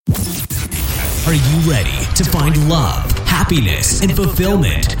Are you ready to find love, happiness, and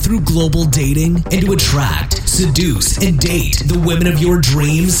fulfillment through global dating and to attract, seduce, and date the women of your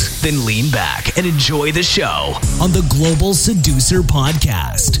dreams? Then lean back and enjoy the show on the Global Seducer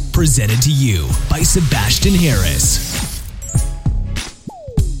Podcast, presented to you by Sebastian Harris.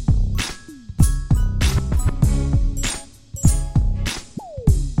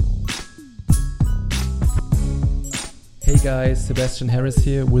 Hey guys, Sebastian Harris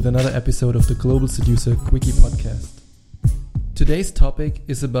here with another episode of the Global Seducer Quickie Podcast. Today's topic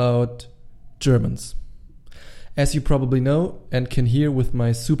is about Germans. As you probably know and can hear with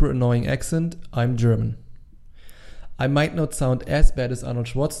my super annoying accent, I'm German. I might not sound as bad as Arnold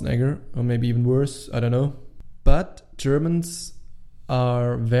Schwarzenegger, or maybe even worse, I don't know. But Germans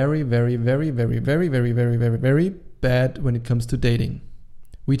are very bad when it comes to dating.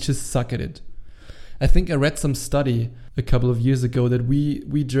 We just suck at it. I think I read some study a couple of years ago that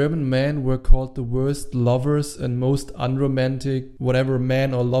we German men were called the worst lovers and most unromantic whatever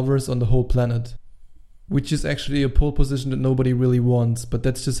men or lovers on the whole planet. Which is actually a pole position that nobody really wants, but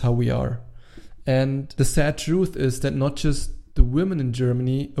that's just how we are. And the sad truth is that not just the women in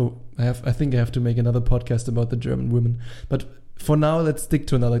Germany... I think I have to make another podcast about the German women. But for now, let's stick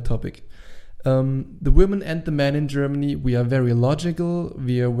to another topic. The women and the men in Germany, we are very logical,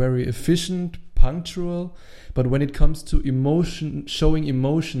 we are very efficient, punctual, but when it comes to showing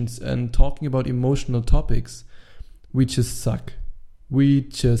emotions and talking about emotional topics, we just suck.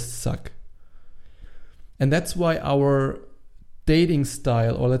 And that's why our dating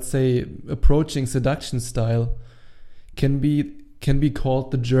style, or let's say approaching seduction style, can be called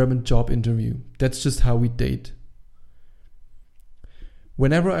the German job interview. That's just how we date.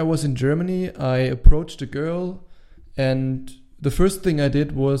 Whenever I was in Germany, I approached a girl, and the first thing I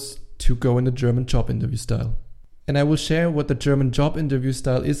did was to go in the German job interview style. And I will share what the German job interview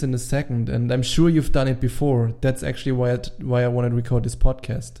style is in a second, and I'm sure you've done it before. That's actually why I wanted to record this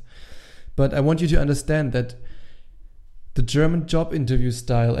podcast. But I want you to understand that the German job interview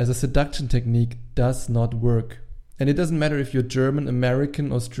style as a seduction technique does not work. And it doesn't matter if you're German,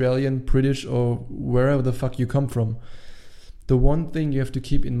 American, Australian, British, or wherever the fuck you come from. The one thing you have to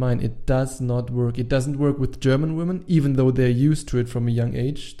keep in mind, it does not work. It doesn't work with German women, even though they're used to it from a young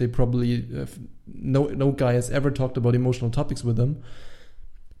age. They probably, no guy has ever talked about emotional topics with them.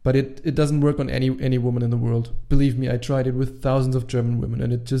 But it doesn't work on any woman in the world. Believe me, I tried it with thousands of German women,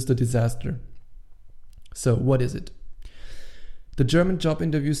 and it's just a disaster. So, what is it? The German job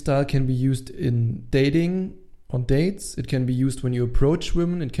interview style can be used in dating, on dates. It can be used when you approach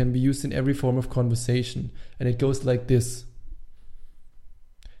women. It can be used in every form of conversation. And it goes like this.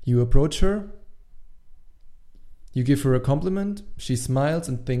 You approach her, you give her a compliment, she smiles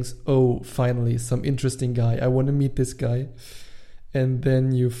and thinks, oh, finally, some interesting guy, I want to meet this guy. And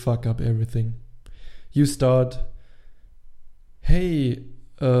then you fuck up everything. You start, hey,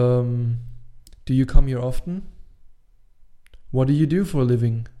 do you come here often? What do you do for a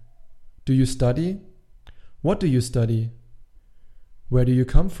living? Do you study? What do you study? Where do you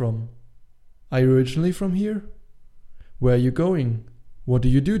come from? Are you originally from here? Where are you going? What do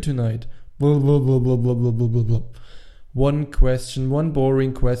you do tonight? Blah, blah, blah, blah, blah, blah, blah, blah, blah. One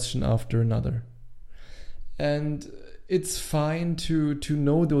boring question after another. And it's fine to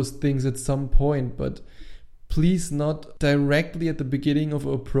know those things at some point, but please not directly at the beginning of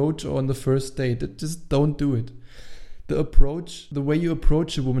an approach or on the first date. Just don't do it. The way you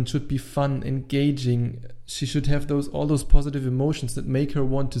approach a woman should be fun, engaging. She should have all those positive emotions that make her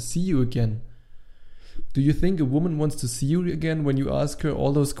want to see you again. Do you think a woman wants to see you again when you ask her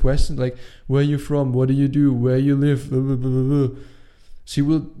all those questions like, where are you from? What do you do? Where you live? Blah, blah, blah,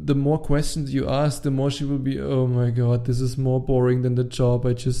 blah. The more questions you ask, the more she will be, oh my God, this is more boring than the job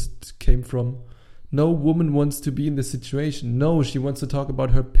I just came from. No woman wants to be in this situation. No, she wants to talk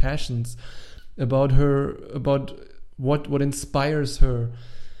about her passions, about what inspires her,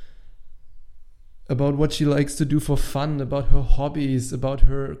 about what she likes to do for fun, about her hobbies, about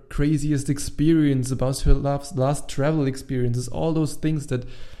her craziest experience, about her last travel experiences, all those things that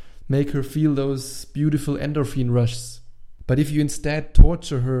make her feel those beautiful endorphin rushes. But if you instead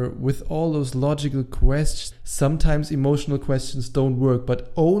torture her with all those logical questions, sometimes emotional questions don't work,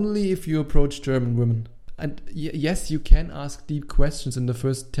 but only if you approach German women. And yes, you can ask deep questions in the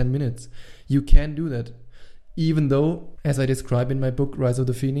first 10 minutes. You can do that. Even though, as I describe in my book, Rise of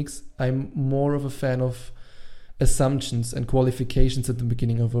the Phoenix, I'm more of a fan of assumptions and qualifications at the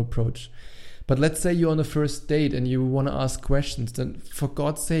beginning of an approach. But let's say you're on a first date and you want to ask questions, then for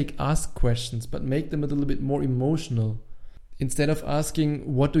God's sake, ask questions, but make them a little bit more emotional. Instead of asking,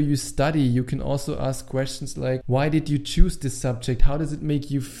 what do you study? You can also ask questions like, why did you choose this subject? How does it make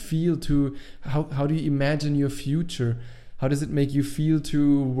you feel how do you imagine your future? How does it make you feel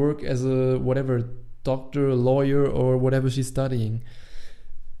to work as a whatever, doctor, lawyer, or whatever she's studying?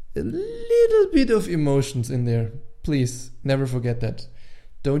 A little bit of emotions in there. Please, never forget that.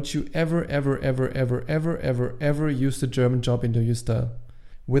 Don't you ever use the German job interview style.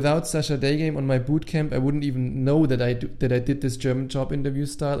 Without Sasha Daygame on my bootcamp, I wouldn't even know that I did this German job interview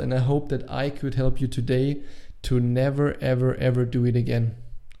style, and I hope that I could help you today to never ever do it again.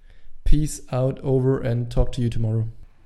 Peace out, over, and talk to you tomorrow.